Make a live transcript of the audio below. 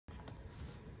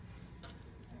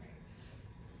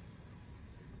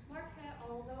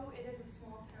know, it is a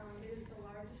small town. It is the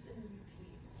largest in the UP.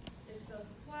 It's filled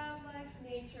with wildlife,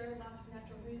 nature, lots of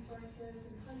natural resources,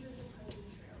 and hundreds of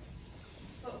hiking trails.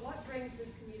 But what brings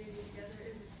this community together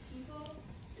is its people,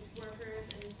 its workers,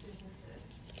 and its businesses.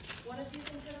 One of these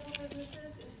incredible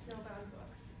businesses is Snowbound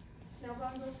Books.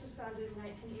 Snowbound Books was founded in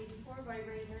 1984 by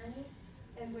Ray Nerney,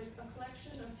 and with a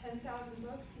collection of 10,000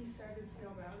 books, he started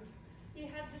Snowbound. He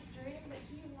had this dream that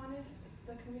he wanted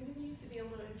the community to be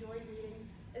able to enjoy reading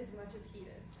as much as he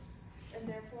did, and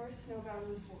therefore Snowbound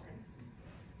was born.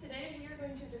 Today we are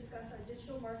going to discuss our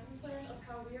digital marketing plan of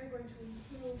how we are going to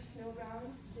improve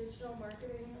Snowbound's digital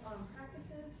marketing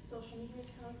practices, social media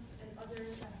accounts, and other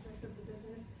aspects of the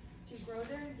business to grow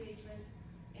their engagement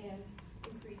and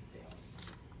increase sales.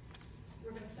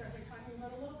 We're going to start by talking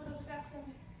about a little bit of the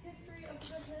background history of the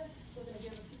business. We're going to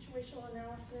give a situational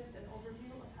analysis and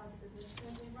overview of how the business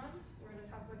currently runs. We're going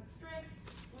to talk about targets,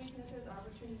 weaknesses,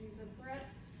 opportunities, and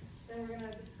threats. Then we're going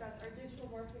to discuss our digital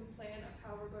marketing plan of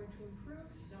how we're going to improve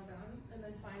Snowbound, and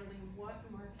then finally what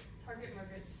target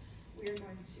markets we are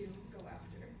going to go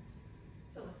after.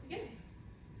 So let's begin.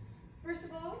 First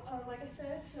of all, like I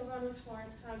said, Snowbound was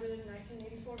founded in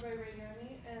 1984 by Ray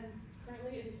Nerney, and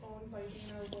currently it is owned by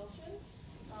Dina Welchins.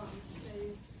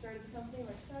 They started the company,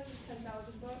 like I said, with 10,000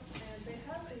 books, and they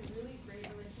have a really great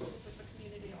relationship with the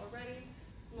community already.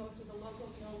 Most of the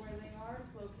locals know where they are.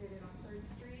 It's located on 3rd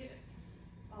Street,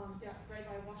 right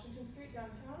by Washington Street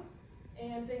downtown.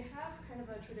 And they have kind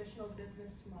of a traditional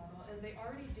business model, and they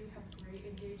already do have great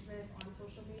engagement on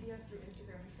social media through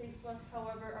Instagram and Facebook.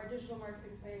 However, our digital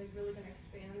marketing plan is really going to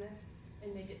expand this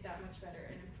and make it that much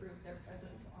better and improve their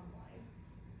presence online.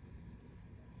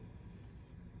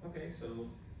 Okay, so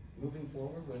moving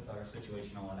forward with our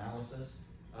situational analysis,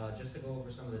 just to go over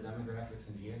some of the demographics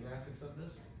and geographics of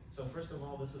this. So first of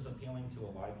all, this is appealing to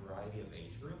a wide variety of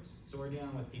age groups. So we're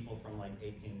dealing with people from like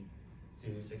 18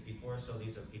 to 64, so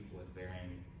these are people with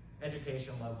varying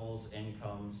education levels,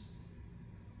 incomes,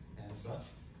 and such.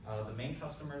 The main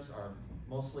customers are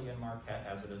mostly in Marquette,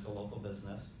 as it is a local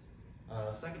business.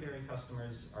 Secondary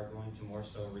customers are going to more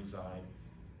so reside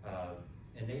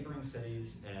in neighboring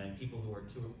cities and people who are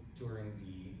touring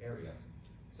the area.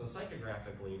 So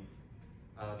psychographically,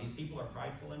 these people are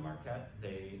prideful in Marquette.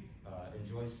 They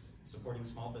enjoy supporting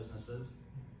small businesses,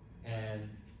 and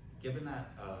given that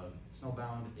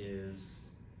Snowbound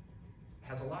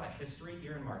has a lot of history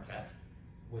here in Marquette,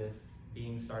 with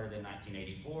being started in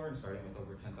 1984 and starting with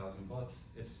over 10,000 books.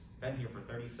 It's been here for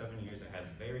 37 years. It has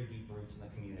very deep roots in the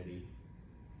community.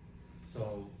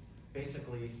 So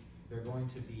basically, they're going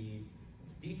to be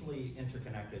deeply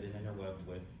interconnected and interwebbed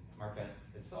with Marquette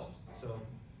itself. So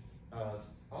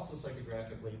also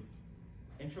psychographically,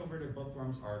 introverted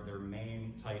bookworms are their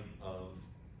main type of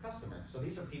customer. So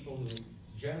these are people who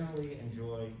generally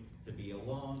enjoy to be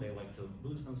alone. They like to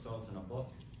lose themselves in a book.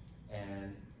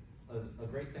 And a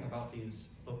great thing about these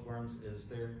bookworms is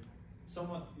they're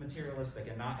somewhat materialistic,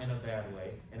 and not in a bad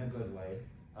way, in a good way.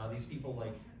 These people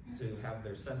like to have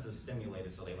their senses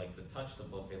stimulated, so they like to touch the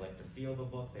book, they like to feel the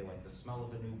book, they like the smell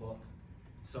of a new book.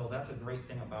 So that's a great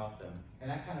thing about them. And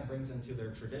that kind of brings into their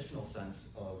traditional sense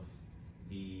of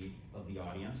the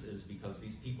audience, is because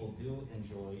these people do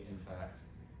enjoy, in fact,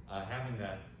 having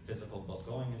that physical book,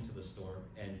 going into the store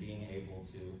and being able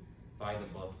to buy the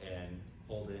book and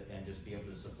hold it and just be able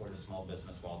to support a small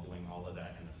business while doing all of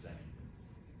that in a setting.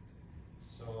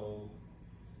 So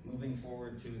moving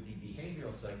forward to the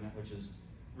behavioral segment, which is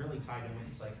really tied in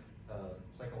with the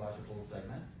psychological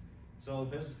segment. So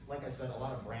there's, like I said, a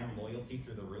lot of brand loyalty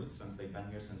through the roots since they've been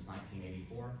here since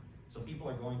 1984. So people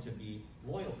are going to be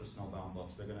loyal to Snowbound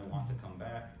Books. They're going to want to come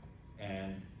back,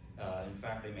 and in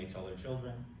fact, they may tell their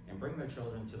children and bring their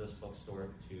children to this bookstore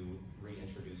to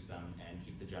reintroduce them and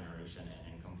keep the generation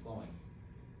and income flowing.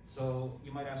 So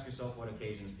you might ask yourself what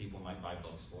occasions people might buy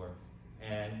books for.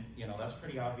 And you know, that's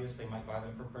pretty obvious. They might buy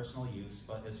them for personal use,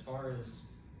 but as far as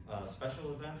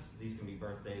special events, these can be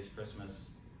birthdays, Christmas,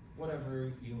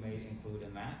 whatever you may include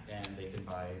in that, and they can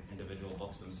buy individual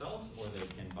books themselves, or they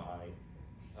can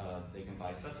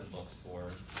buy sets of books for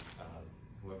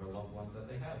whoever loved ones that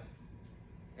they have.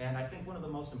 And I think one of the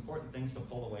most important things to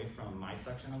pull away from my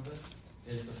section of this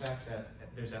is the fact that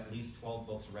there's at least 12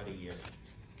 books read a year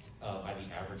by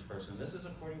the average person. This is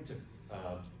according to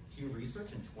Pew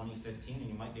Research in 2015, and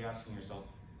you might be asking yourself,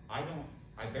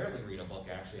 I barely read a book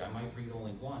actually. I might read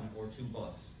only 1 or 2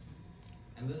 books.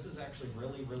 And this is actually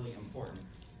really, really important,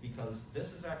 because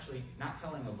this is actually not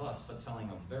telling of us, but telling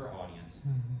of their audience.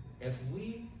 If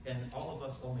we, and all of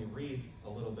us, only read a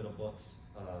little bit of books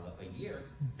a year,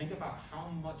 think about how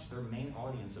much their main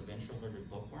audience of introverted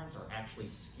bookworms are actually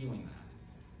skewing that.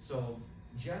 So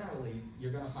generally,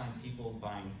 you're gonna find people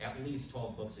buying at least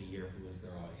 12 books a year who is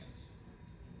their audience.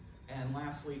 And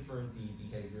lastly, for the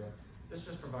behavioral, this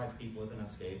just provides people with an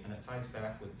escape, and it ties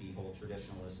back with the whole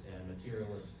traditionalist and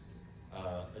materialist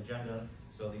agenda.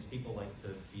 So these people like to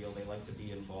feel, they like to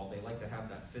be involved, they like to have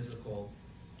that physical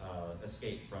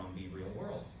escape from the real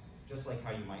world. Just like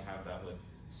how you might have that with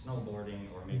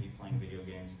snowboarding or maybe playing video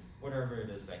games, whatever it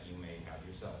is that you may have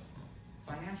yourself.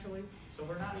 Financially, so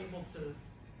we're not able to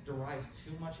derive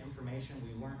too much information.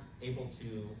 We weren't able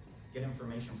to get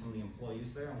information from the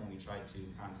employees there, and when we tried to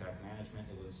contact management,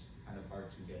 it was kind of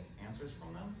hard to get answers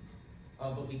from them.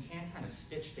 But we can kind of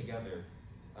stitch together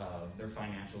their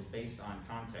financials based on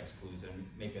context clues and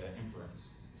make an inference.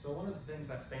 So one of the things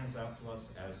that stands out to us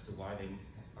as to why they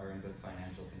are in good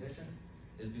financial condition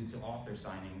is due to author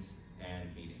signings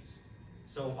and meetings.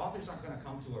 So authors aren't going to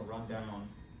come to a rundown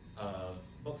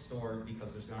bookstore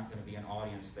because there's not going to be an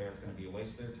audience there. It's going to be a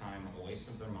waste of their time, a waste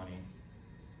of their money,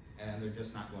 and they're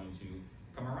just not going to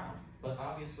come around. But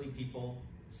obviously people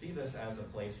see this as a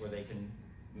place where they can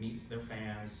meet their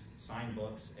fans, sign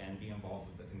books, and be involved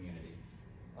with the community.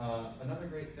 Another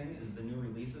great thing is the new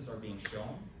releases are being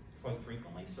shown quite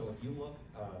frequently. So if you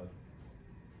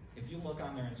look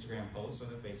on their Instagram posts or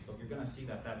their Facebook, you're going to see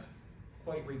that that's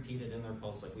quite repeated in their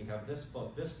posts. Like, we have this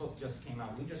book just came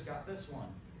out, we just got this one.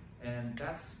 And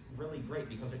that's really great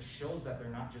because it shows that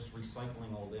they're not just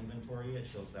recycling old inventory, it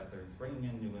shows that they're bringing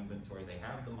in new inventory. They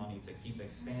have the money to keep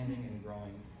expanding and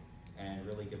growing and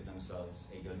really give themselves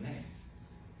a good name.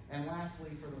 And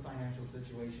lastly, for the financial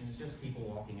situation, it's just people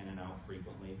walking in and out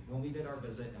frequently. When we did our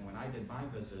visit and when I did my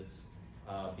visits,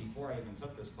 before I even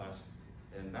took this class,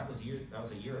 and that was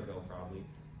a year ago probably,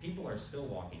 people are still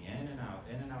walking in and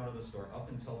out of the store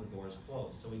up until the doors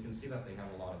close. So we can see that they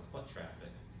have a lot of foot traffic.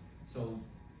 So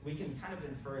we can kind of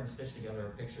infer and stitch together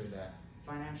a picture that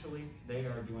financially they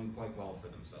are doing quite well for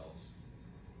themselves.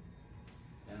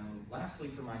 And lastly,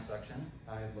 for my section,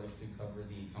 I'd like to cover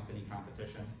the company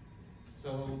competition.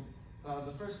 So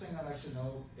the first thing that I should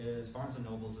know is Barnes &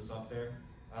 Nobles is up there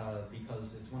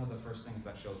because it's one of the first things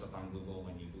that shows up on Google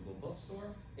when you Google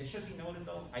bookstore. It should be noted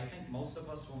though, I think most of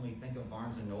us when we think of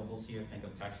Barnes & Nobles here think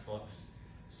of textbooks.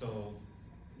 So,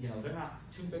 you know, they're not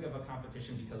too big of a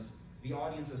competition because the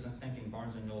audience isn't thinking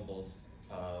Barnes & Noble's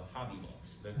hobby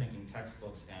books. They're thinking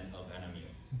textbooks and of NMU.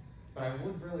 But I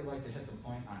would really like to hit the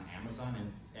point on Amazon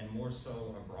and more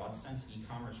so a broad sense,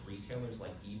 e-commerce retailers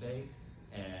like eBay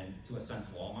and to a sense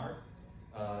Walmart.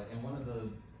 And one of the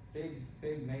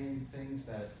big main things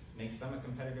that makes them a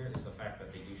competitor is the fact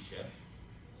that they do ship.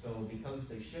 So because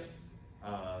they ship,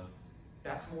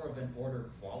 that's more of an order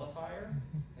qualifier,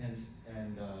 and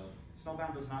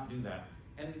Snowbound does not do that.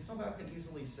 And Snowbound can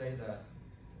easily say that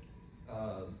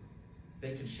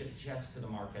they could ship just to the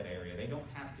Marquette area. They don't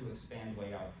have to expand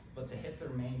way out, but to hit their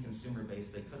main consumer base,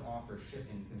 they could offer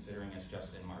shipping considering it's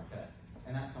just in Marquette.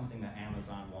 And that's something that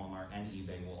Amazon, Walmart, and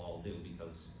eBay will all do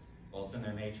because, well, it's in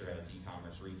their nature as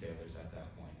e-commerce retailers at that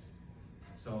point.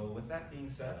 So with that being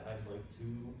said, I'd like to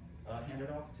hand it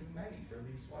off to Maggie for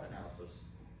the SWOT analysis.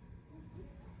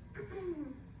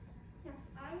 Yes,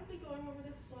 I will be going over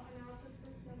the SWOT analysis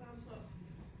for Snowbound books.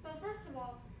 So first of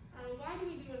all, why do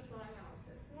we do a SWOT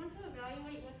analysis? We want to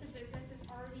evaluate what the business is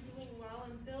already doing well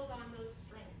and build on those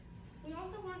strengths. We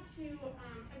also want to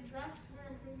address where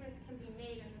improvements can be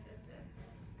made in the business.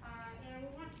 And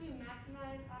we want to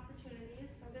maximize opportunities.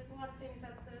 So there's a lot of things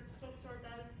that this bookstore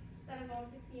does that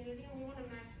involves the community, and we want to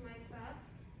maximize that.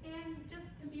 And just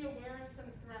to be aware of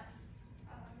some threats,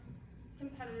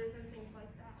 competitors, and things like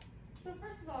that. So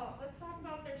first of all, let's talk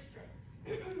about their strengths.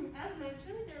 As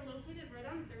mentioned, they're located right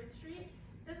on 3rd Street.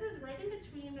 This is right in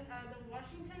between the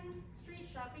Washington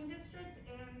Street Shopping District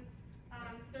and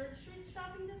 3rd Street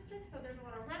Shopping District. So there's a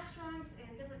lot of restaurants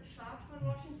and different shops on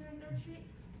Washington and 3rd Street.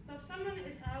 So if someone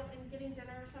is out and getting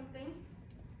dinner or something,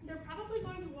 they're probably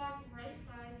going to walk right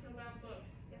by Snowbound Books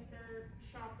if they're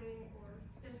shopping or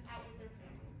just out with their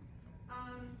family.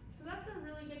 So that's a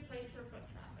really good place for foot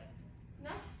traffic.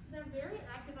 Next, they're very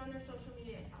active on their social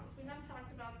media accounts. We have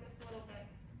talked about this a little bit.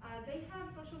 They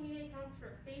have social media accounts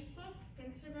for Facebook,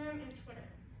 Instagram, and Twitter.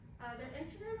 Their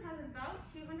Instagram has about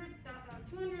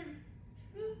 202,000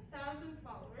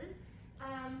 followers.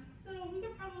 So we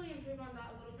could probably improve on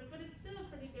that a little bit, but it's still a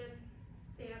pretty good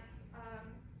stance.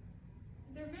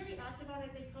 They're very active on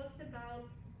it. They post about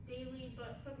daily,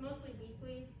 but mostly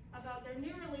weekly, about their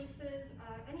new releases,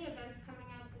 any events coming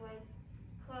up like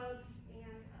clubs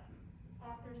and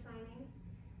author signings.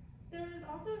 There is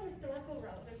also historical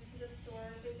relevance to the store.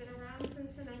 They've been around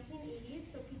since the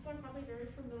 1980s, so people are probably very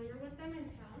familiar with them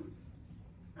in town.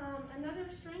 Another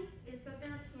strength is that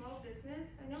they're a small business.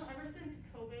 I know ever since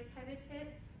COVID kind of hit,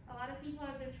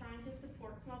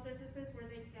 businesses where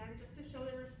they can, just to show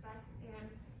their respect and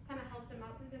kind of help them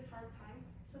out through this hard time.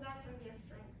 So that can be a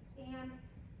strength. And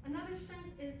another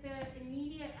strength is the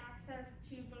immediate access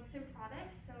to books and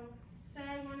products. So say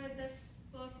I wanted this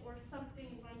book or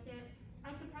something like it,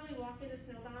 I could probably walk into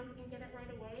Snowbound and get it right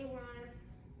away, whereas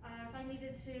if I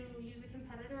needed to use a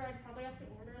competitor, I'd probably have to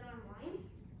order it online.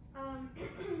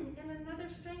 And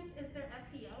another strength is their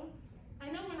SEO.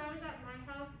 I know when I was at my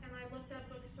house and I looked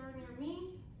at bookstore near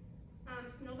me,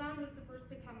 Snowbound was the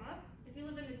first to come up. If you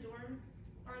live in the dorms,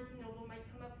 Barnes & Noble might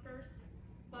come up first.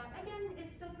 But again,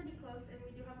 it's still pretty close, and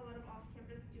we do have a lot of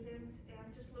off-campus students and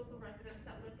just local residents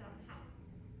that live downtown.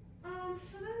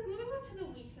 So then moving on to the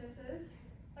weaknesses.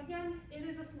 Again, it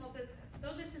is a small business.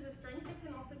 Though this is a strength, it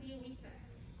can also be a weakness.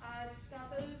 It's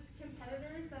got those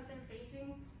competitors that they're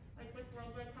facing, like with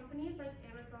worldwide companies like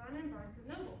Amazon and Barnes &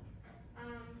 Noble.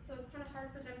 So it's kind of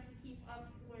hard for them to keep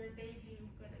up where they do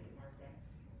good in the market.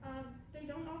 They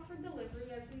don't offer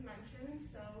delivery, as we mentioned,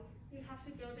 so you have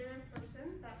to go there in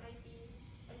person. That might be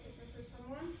a kicker for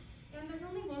someone. And there's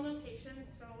only one location,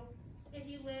 so if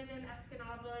you live in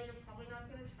Escanaba, you're probably not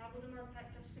going to travel to Marquette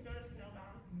just to go to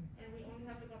Snowbound, and we only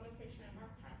have the one location at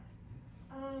Marquette.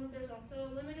 There's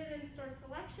also limited in-store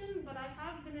selection, but I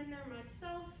have been in there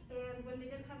myself, and when they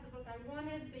didn't have the book I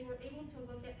wanted, they were able to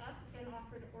look it up and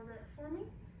offer to order it for me.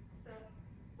 So,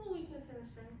 a weakness and a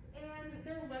strength. And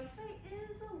their website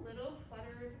is a little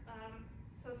cluttered.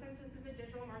 So since this is a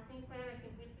digital marketing plan, I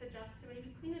think we'd suggest to maybe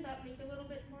clean it up, make it a little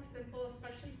bit more simple,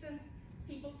 especially since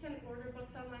people can order books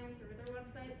online through their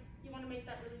website. You want to make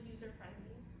that really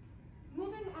user-friendly.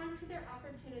 Moving on to their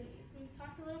opportunities. We've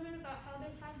talked a little bit about how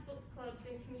they have book clubs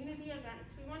and community events.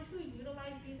 We want to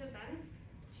utilize these events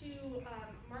to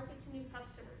market to new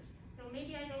customers. So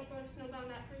maybe I don't go to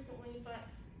Snowbound that frequently, but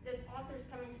this author's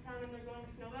coming to town and they're going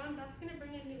to Snowbound, that's going to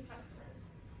bring in new customers.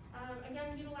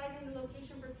 Again, utilizing the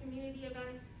location for community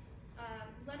events,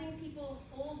 letting people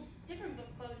hold different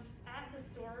book clubs at the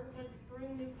store would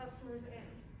bring new customers in.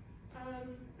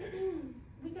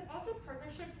 We could also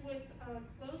partnership with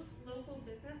close local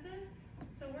businesses.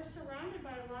 So we're surrounded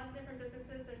by a lot of different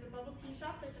businesses. There's a bubble tea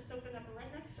shop that just opened up right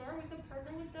next door. We could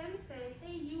partner with them, say,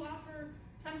 hey, you offer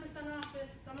 10% off if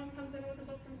someone comes in with a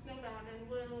book from Snowbound, and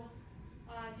we'll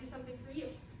do something for you.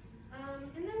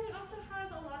 And then we also have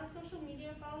a lot of social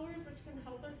media followers, which can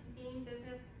help us gain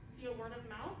business via word of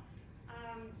mouth.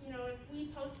 You know, if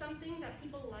we post something that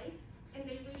people like and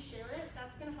they reshare it,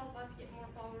 that's going to help us get more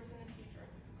followers in the future.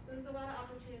 So there's a lot of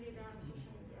opportunity there on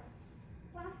social media.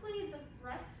 Lastly, the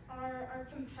threats are our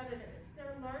competitors.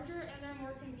 They're larger and they're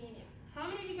more convenient.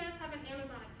 How many of you guys have an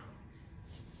Amazon account?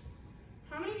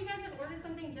 How many of you guys have ordered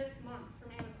something this month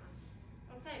from Amazon?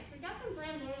 Okay, so we got some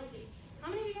brand loyalty. How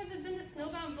many of you guys have been to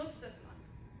Snowbound Books this month?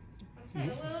 Okay,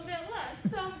 a little bit less.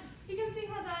 So you can see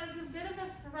how that is a bit of a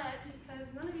threat because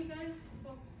none of you guys,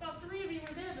 well, about 3 of you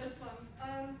were there this month.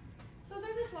 So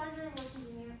they're just larger and more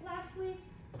convenient. Lastly,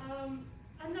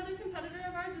 another competitor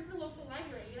of ours is the local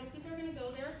library. You know, people are going to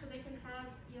go there so they can have,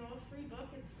 you know, a free book.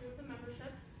 It's free with a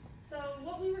membership. So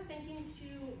what we were thinking to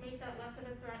make that less of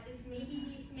a threat is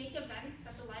maybe make events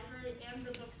that the library and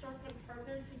the bookstore can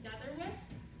partner together with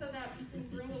so that we can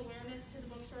bring awareness to the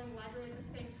bookstore and the library at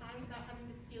the same time without having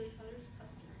to steal each other's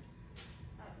customers.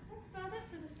 That's about it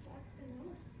for the SWOT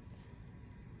analysis.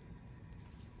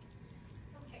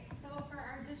 Okay, so for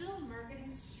our digital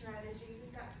marketing strategy,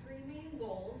 we've got 3 main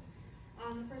goals.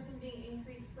 The first one being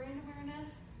increase brand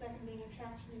awareness, second being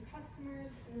attract new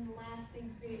customers, and then the last being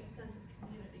create a sense of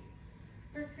community.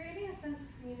 For creating a sense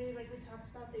of community, like we talked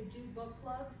about, they do book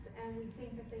clubs, and we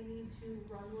think that they need to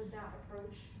run with that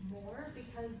approach more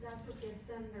because that's what gives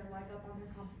them their leg up on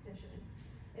their competition.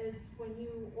 Is when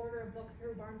you order a book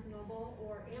through Barnes & Noble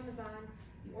or Amazon,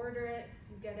 you order it,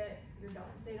 you get it, you're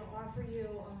done. They don't offer you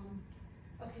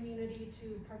a community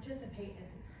to participate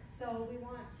in. So we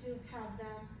want to have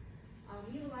them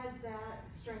utilize that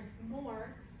strength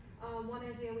more. One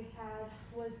idea we had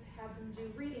was to have them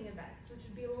do reading events, which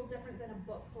would be a little different than a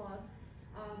book club.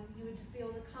 You would just be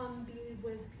able to come be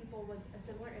with people with a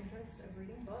similar interest of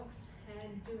reading books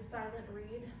and do a silent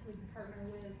read. We can partner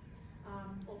with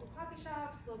local coffee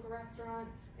shops, local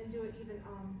restaurants, and do it even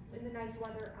in the nice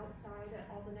weather outside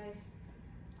at all the nice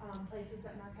places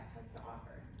that Marquette has to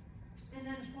offer. And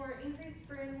then for increased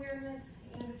brand awareness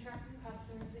and attracting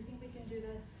customers, we think we can do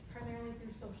this primarily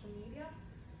through social media.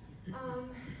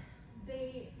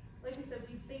 Like we said,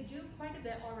 they do quite a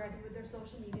bit already with their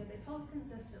social media. They post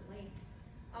consistently,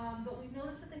 but we've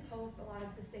noticed that they post a lot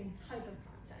of the same type of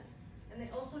content. And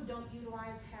they also don't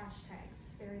utilize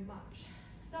hashtags very much.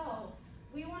 So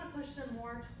we want to push them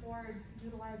more towards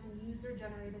utilizing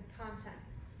user-generated content.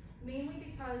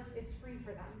 mainly because it's free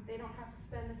for them. They don't have to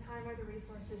spend the time or the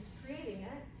resources creating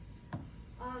it.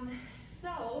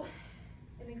 So,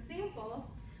 an example,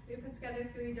 we put together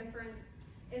 3 different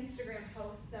Instagram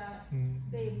posts that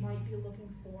they might be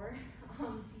looking for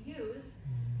to use,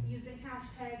 using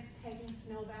hashtags, tagging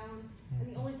Snowbound,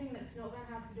 and the only thing that Snowbound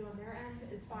has to do on their end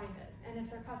is find it. And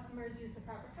if their customers use the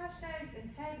proper hashtags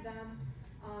and tag them,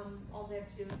 all they have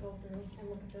to do is go through and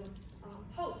look at those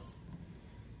posts.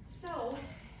 So,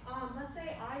 let's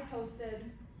say I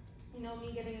posted,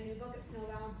 me getting a new book at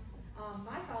Snowbound.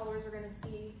 My followers are going to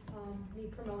see me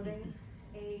promoting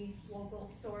a local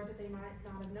store that they might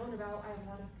not have known about. I have a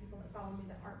lot of people that follow me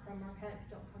that aren't from Marquette,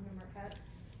 don't come to Marquette,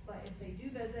 but if they do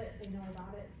visit, they know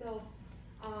about it. So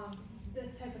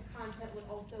this type of content would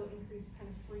also increase kind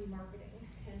of free marketing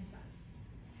in a sense.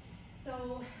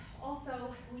 So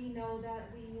also, we know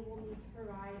that we will need to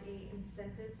provide an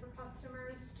incentive for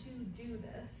customers to do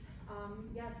this.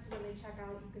 Yes, when they check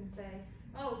out, you can say,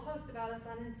 oh, post about us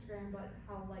on Instagram, but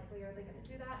how likely are they going to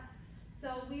do that?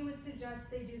 So we would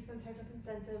suggest they do some type of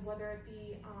incentive, whether it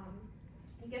be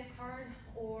a gift card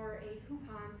or a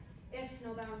coupon if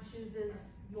Snowbound chooses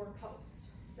your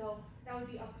post. So that would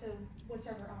be up to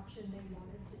whichever option they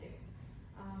wanted to do.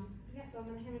 Yeah, so I'm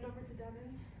going to hand it over to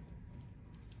Devin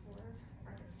for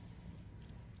markets.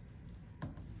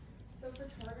 So for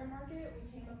target market, we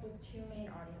came up with 2 main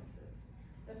audiences.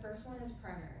 The first one is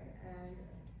primary, and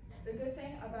the good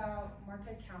thing about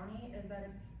Marquette County is that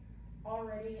it's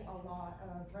already a lot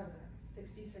of residents,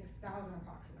 66,000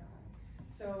 approximately.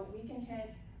 So we can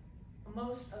hit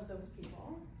most of those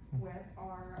people with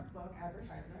our book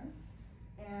advertisements,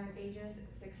 and ages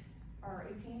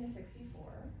 18 to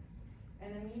 64.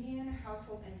 And the median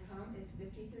household income is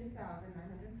 $53,970,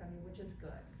 which is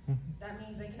good. That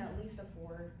means they can at least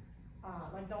afford,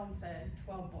 like Dalton said,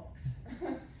 12 books.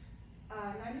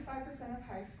 95% of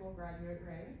high school graduate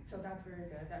rate, so that's very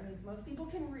good. That means most people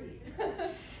can read.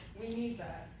 We need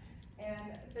that.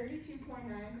 And 32.9%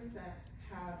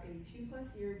 have a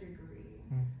 2+ year degree.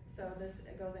 So this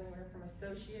goes anywhere from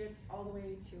associates all the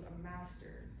way to a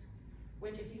master's,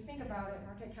 which if you think about it,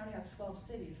 Marquette County has 12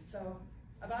 cities. So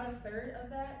about 1/3 of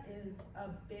that is a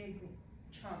big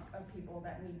chunk of people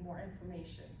that need more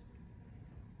information.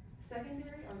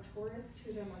 Secondary are tourists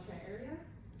to the Marquette area.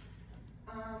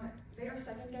 They are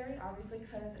secondary, obviously,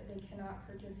 because they cannot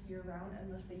purchase year-round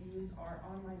unless they use our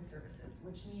online services,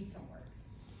 which need some work.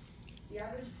 The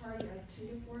average party of 2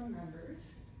 to 4 members,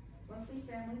 mostly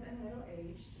families and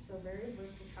middle-aged, so very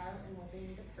versatile in what they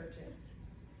need to purchase.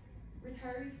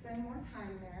 Retirees spend more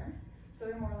time there, so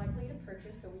they're more likely to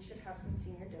purchase, so we should have some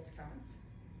senior discounts.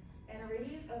 And a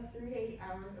radius of 3 to 8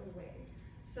 hours away.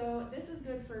 So this is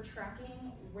good for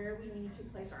tracking where we need to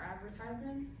place our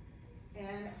advertisements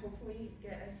and hopefully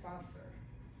get a sponsor.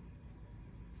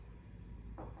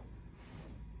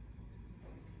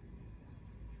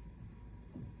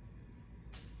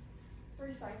 For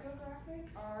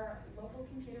psychographic, our local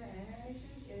computer and internet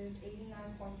usage is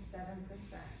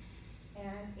 89.7%,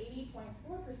 and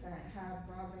 80.4% have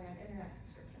broadband internet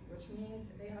subscription, which means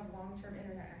they have long-term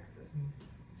internet access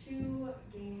to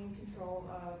gain control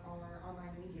of our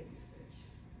online media usage.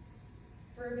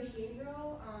 For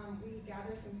behavioral, we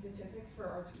gathered some statistics for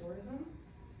our tourism.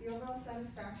 The overall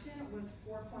satisfaction was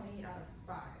 4.8 out of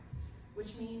 5,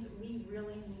 which means we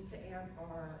really need to amp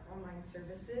our online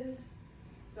services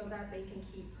so that they can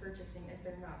keep purchasing if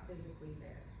they're not physically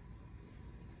there.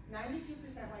 92%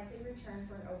 likely return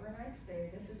for an overnight stay.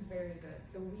 This is very good.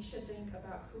 So we should think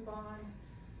about coupons,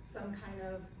 some kind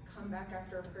of come back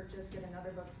after a purchase, get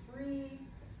another book free,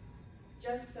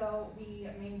 just so we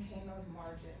maintain those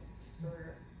margins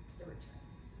for the return.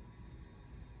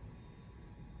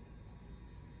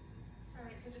 All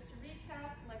right, so just to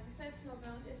recap, like we said,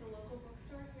 Snowbound is a local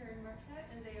bookstore here in Marquette,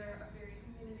 and they are a very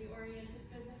community-oriented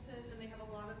businesses, and they have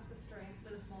a lot of the strength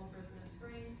that a small business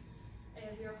brings.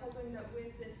 And we are hoping that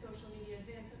with this social media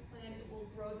advancement plan, it will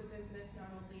grow the business not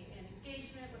only in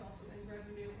engagement, but also in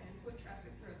revenue and foot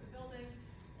traffic throughout the building.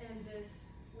 And this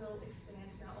will expand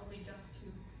not only just to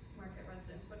Marquette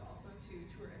residents, but also to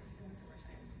tourists in the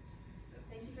summertime. So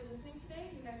thank you for listening today.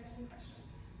 Do you guys have any questions?